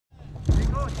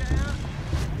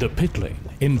The pit lane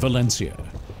in Valencia.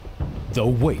 The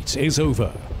wait is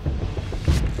over.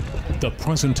 The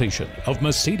presentation of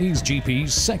Mercedes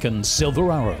GP's second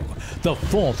Silver Arrow, the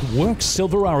fourth works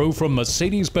Silver Arrow from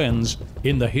Mercedes-Benz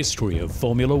in the history of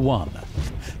Formula One.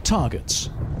 Targets.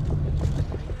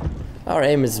 Our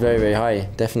aim is very, very high,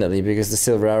 definitely, because the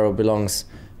Silver Arrow belongs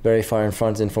very far in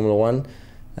front in Formula One.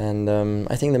 And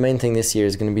I think the main thing this year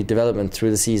is going to be development through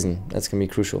the season. That's going to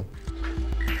be crucial.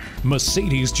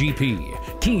 Mercedes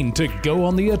GP, keen to go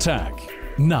on the attack.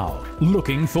 Now,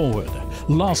 looking forward.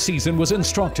 Last season was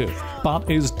instructive, but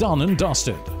is done and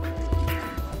dusted.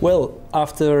 Well,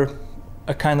 after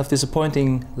a kind of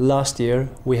disappointing last year,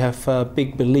 we have a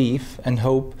big belief and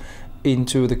hope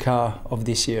into the car of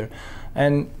this year.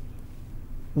 And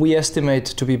we estimate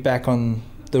to be back on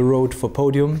the road for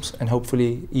podiums and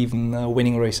hopefully even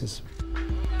winning races.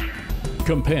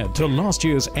 Compared to last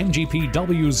year's MGP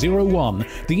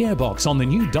W01, the airbox on the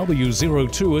new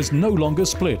W02 is no longer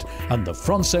split, and the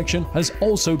front section has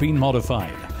also been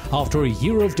modified. After a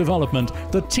year of development,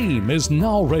 the team is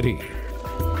now ready.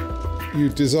 You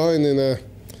design in a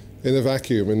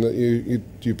vacuum, in that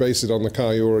you base it on the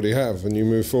car you already have, and you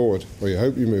move forward, or you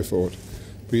hope you move forward,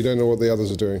 but you don't know what the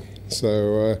others are doing.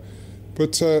 So,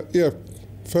 yeah,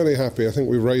 fairly happy. I think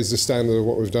we've raised the standard of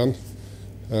what we've done.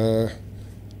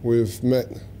 We've met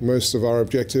most of our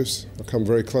objectives. I've come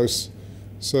very close.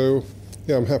 So,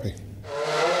 yeah, I'm happy.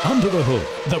 Under the hood,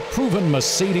 the proven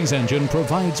Mercedes engine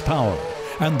provides power,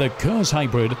 and the Kurs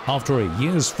hybrid, after a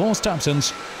year's forced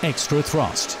absence, extra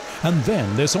thrust. And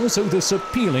then there's also this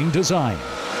appealing design.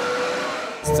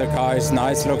 The car is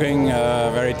nice looking,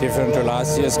 very different to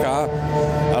last year's car.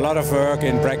 A lot of work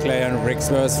in Brackley and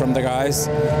Brixworth from the guys,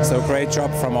 so great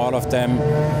job from all of them.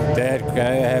 They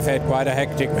have had quite a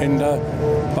hectic winter,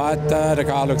 but the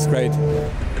car looks great.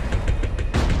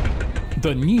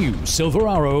 The new Silver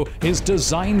Arrow is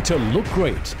designed to look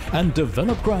great and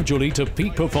develop gradually to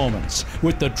peak performance,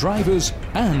 with the drivers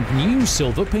and new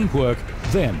silver paintwork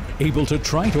then able to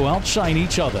try to outshine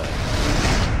each other.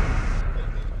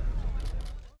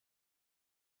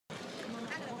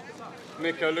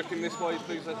 Nico, looking this way,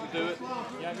 please, as we do it.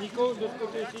 Yeah, Nico, de ce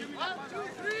côté-ci. 1, 2,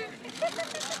 3.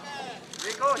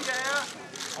 Nico, hierher.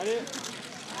 Allez.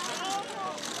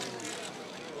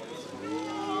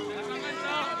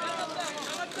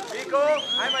 Nico,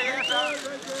 einmal hierher.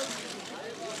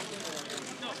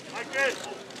 Michael.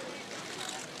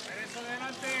 Eso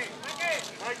adelante.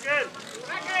 Michael.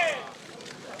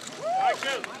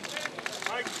 Michael.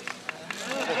 Michael.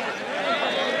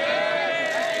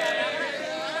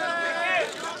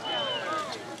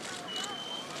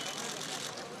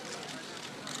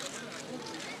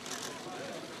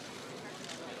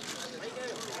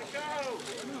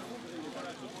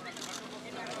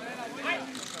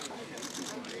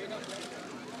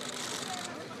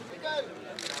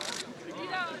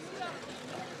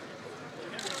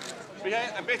 Wieder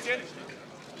ein bisschen.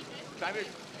 Klein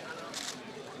bisschen.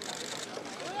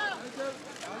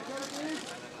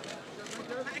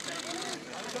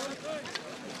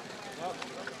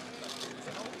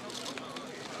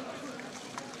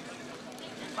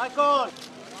 Michael.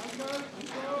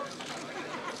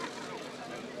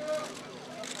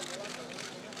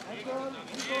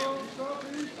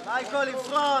 Michael in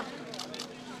front.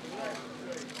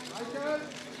 Michael.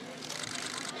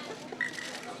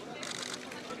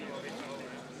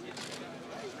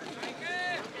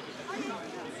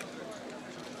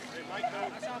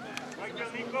 Michael,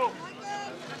 Nico.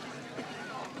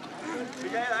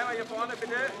 Miguel, einmal hier vorne,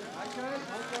 bitte.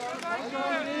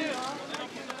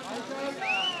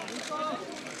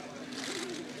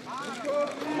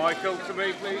 Michael, to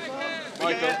me, please.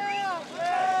 Michael.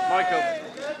 Michael.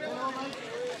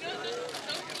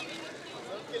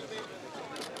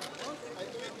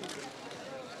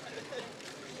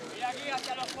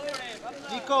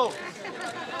 Nico.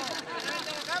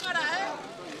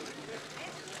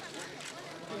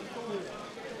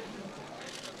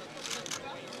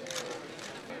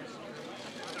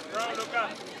 Bravo, Luca.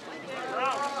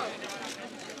 Bravo.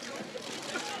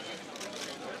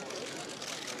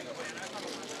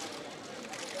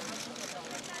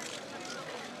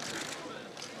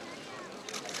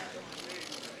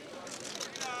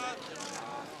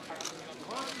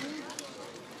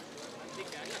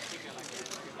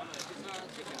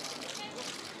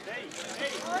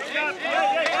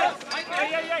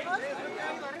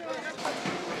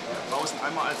 Draußen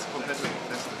einmal als komplette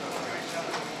Test.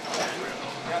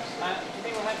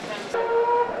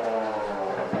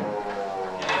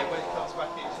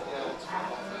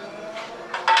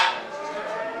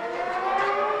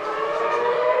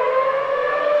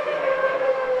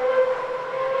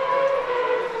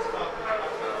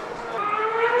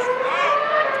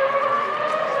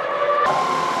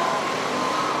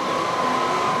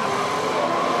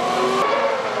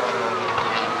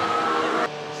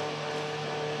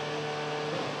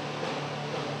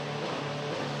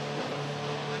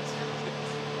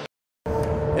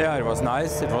 Yeah, it was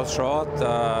nice. It was short.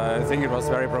 I think it was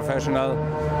very professional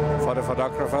for the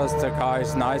photographers. The car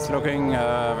is nice looking,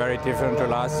 very different to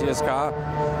last year's car.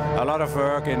 A lot of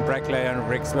work in Brackley and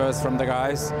Ricksworth from the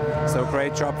guys. So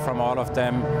great job from all of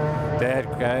them. They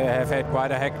have had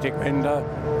quite a hectic winter,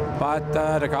 but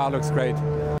the car looks great.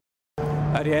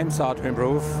 The aims are to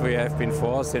improve. We have been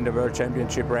fourth in the World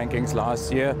Championship rankings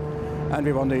last year, and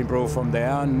we want to improve from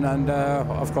there. And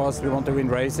of course, we want to win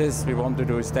races. We want to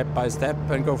do step by step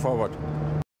and go forward.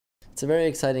 It's a very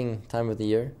exciting time of the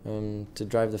year to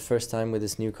drive the first time with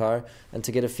this new car and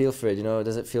to get a feel for it. You know,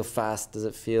 does it feel fast? Does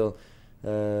it feel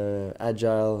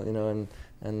agile? You know,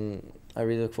 and I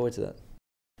really look forward to that.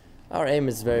 Our aim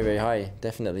is very, very high,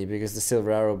 definitely, because the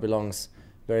Silver Arrow belongs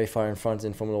very far in front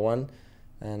in Formula One.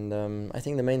 And I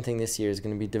think the main thing this year is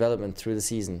going to be development through the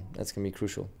season. That's going to be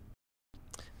crucial.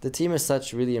 The team as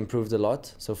such really improved a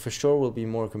lot, so for sure we'll be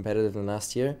more competitive than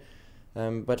last year.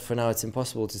 But for now it's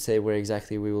impossible to say where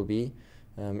exactly we will be.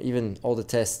 Even all the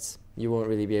tests you won't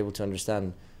really be able to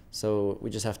understand. So we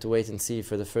just have to wait and see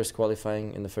for the first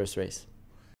qualifying in the first race.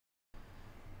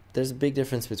 There's a big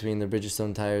difference between the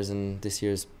Bridgestone tyres and this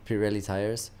year's Pirelli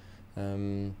tyres.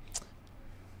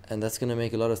 And that's going to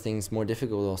make a lot of things more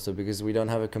difficult also because we don't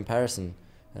have a comparison.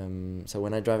 So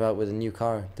when I drive out with a new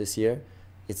car this year,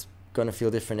 it's going to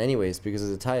feel different anyways because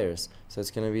of the tires. So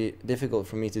it's going to be difficult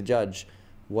for me to judge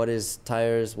what is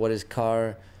tires, what is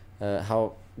car,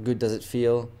 how good does it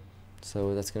feel.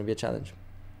 So that's going to be a challenge.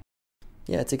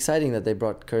 Yeah, it's exciting that they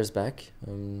brought KERS back.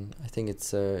 I think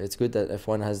it's good that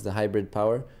F1 has the hybrid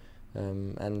power,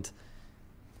 and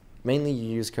mainly you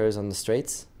use KERS on the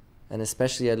straights. And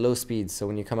especially at low speeds, so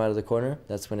when you come out of the corner,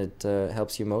 that's when it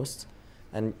helps you most.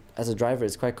 And as a driver,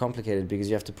 it's quite complicated because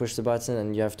you have to push the button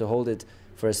and you have to hold it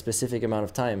for a specific amount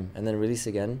of time and then release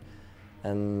again,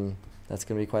 and that's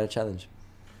going to be quite a challenge.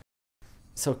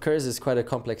 So KERS is quite a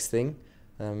complex thing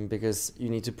because you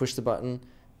need to push the button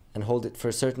and hold it for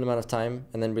a certain amount of time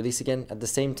and then release again. At the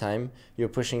same time, you're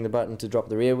pushing the button to drop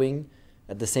the rear wing.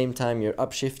 At the same time, you're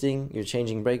upshifting, you're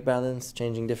changing brake balance,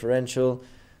 changing differential.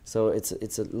 So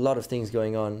it's a lot of things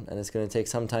going on, and it's going to take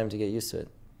some time to get used to it.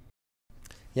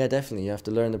 Yeah, definitely. You have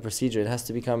to learn the procedure. It has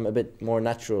to become a bit more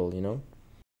natural, you know.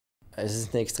 Es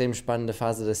ist eine extrem spannende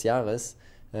Phase des Jahres,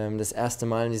 das erste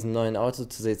Mal in diesem neuen Auto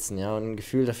zu sitzen, ja, und ein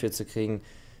Gefühl dafür zu kriegen,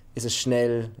 ist es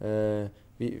schnell,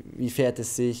 wie fährt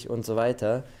es sich und so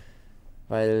weiter,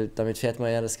 weil damit fährt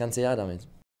man ja das ganze Jahr damit.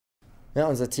 Ja,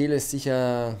 unser Ziel ist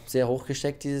sicher sehr hoch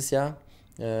gesteckt dieses Jahr.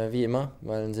 Wie immer,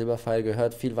 weil ein Silberpfeil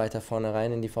gehört viel weiter vorne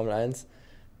rein in die Formel 1.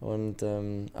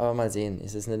 Aber mal sehen,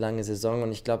 es ist eine lange Saison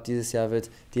und ich glaube, dieses Jahr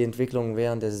wird die Entwicklung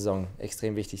während der Saison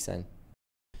extrem wichtig sein.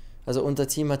 Also unser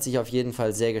Team hat sich auf jeden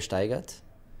Fall sehr gesteigert.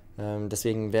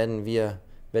 Deswegen werden wir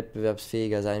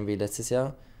wettbewerbsfähiger sein wie letztes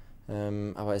Jahr.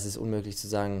 Aber es ist unmöglich zu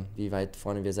sagen, wie weit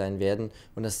vorne wir sein werden.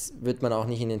 Und das wird man auch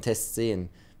nicht in den Tests sehen.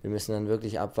 Wir müssen dann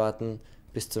wirklich abwarten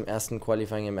bis zum ersten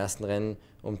Qualifying im ersten Rennen,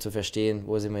 um zu verstehen,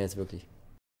 wo sind wir jetzt wirklich.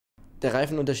 Der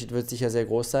Reifenunterschied wird sicher sehr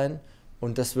groß sein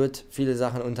und das wird viele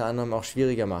Sachen unter anderem auch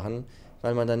schwieriger machen,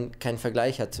 weil man dann keinen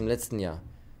Vergleich hat zum letzten Jahr.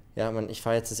 Ja, ich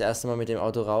fahre jetzt das erste Mal mit dem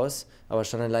Auto raus, aber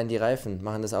schon allein die Reifen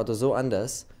machen das Auto so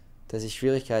anders, dass ich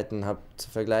Schwierigkeiten habe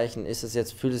zu vergleichen.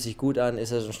 Fühlt es sich gut an,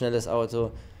 ist es ein schnelles Auto?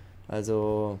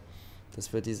 Also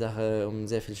das wird die Sache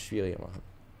sehr viel schwieriger machen.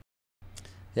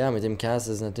 Ja, mit dem KERS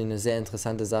ist es natürlich eine sehr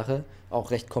interessante Sache, auch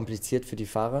recht kompliziert für die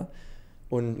Fahrer.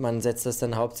 Und man setzt das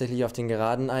dann hauptsächlich auf den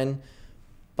Geraden ein,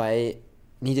 bei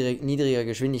niedriger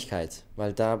Geschwindigkeit,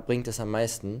 weil da bringt es am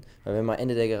meisten. Weil wenn man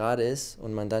Ende der Gerade ist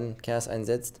und man dann KERS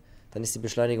einsetzt, dann ist die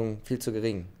Beschleunigung viel zu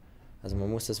gering. Also man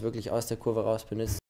muss das wirklich aus der Kurve raus benutzen.